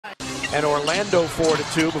and Orlando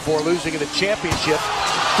 4-2 before losing in the championship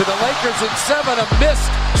to the Lakers in 7. A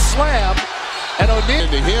missed slam, and O'Neal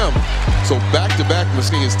into him. So back-to-back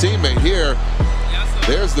missing his teammate here.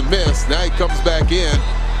 There's the miss. Now he comes back in.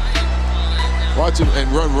 Watch him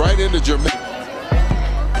and run right into Jermaine.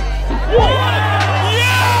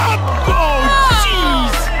 Yeah! Oh,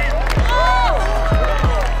 jeez!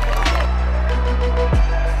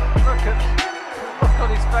 Look on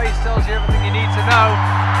his face tells you everything you need to know.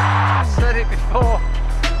 I've said it before.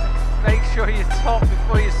 Make sure you top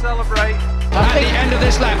before you celebrate. At the end of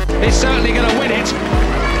this lap, he's certainly going to win it.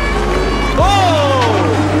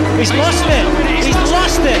 Oh! He's lost it! He's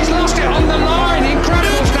lost it! He's lost it on the line.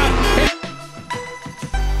 Incredible stuff.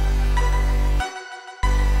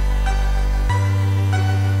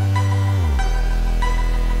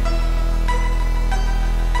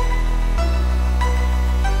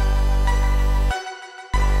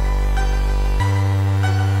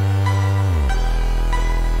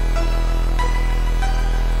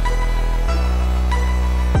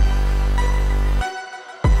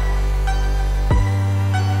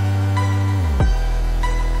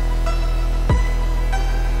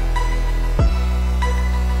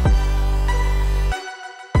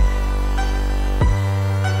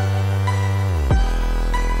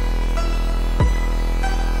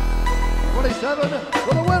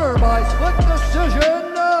 For the winner by split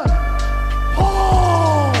decision,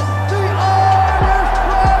 Paul the Irish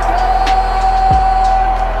Dragon!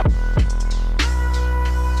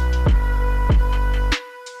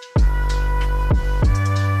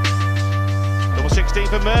 Double 16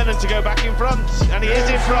 for Mernon to go back in front, and he is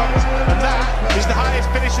in front, and that is the highest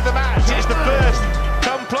finish of the match. It is the first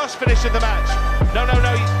Come Plus finish of the match. No,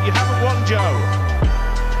 you haven't won, Joe.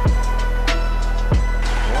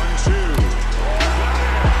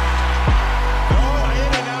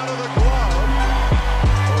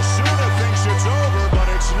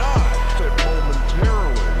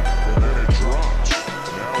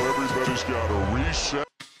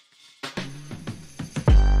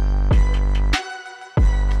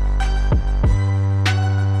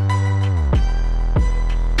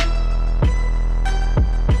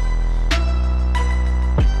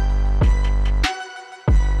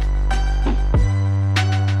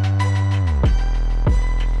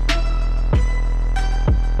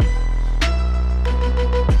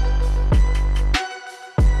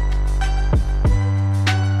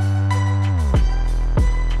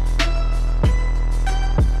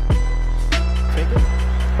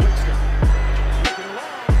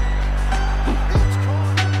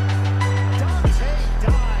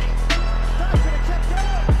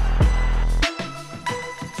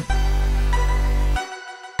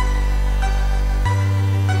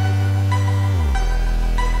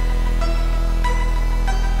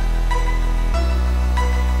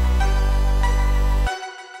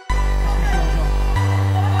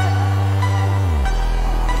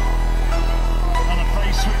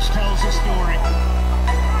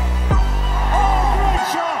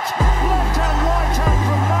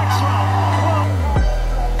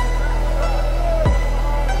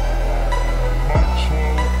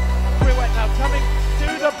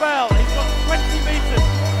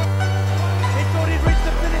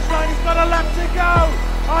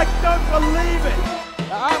 I don't believe it!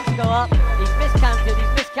 The arms go up, he's miscounted,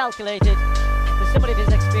 he's miscalculated. For somebody of his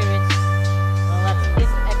experience, well, that's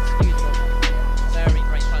inexcusable. Very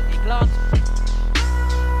great funky glance.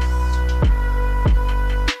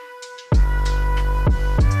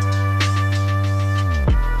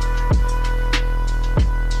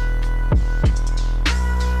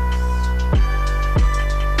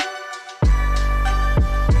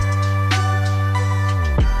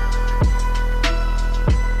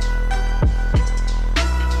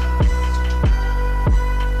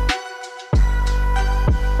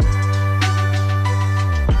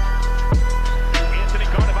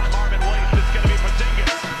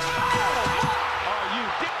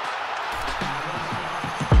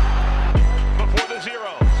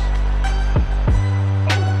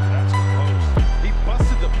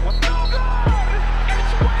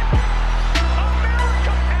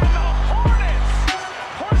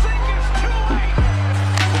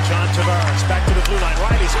 Back to the blue line.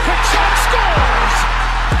 Riley's quick shot scores!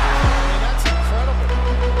 That's incredible.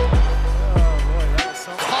 Oh boy, that was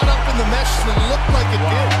so caught up in the mesh and it looked like it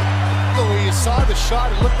did. The way you saw the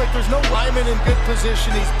shot, it looked like there's no lineman in good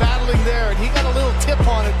position. He's battling there, and he got a little tip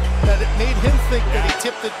on it that it made him think that he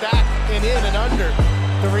tipped it back and in and under.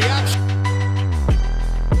 The reaction.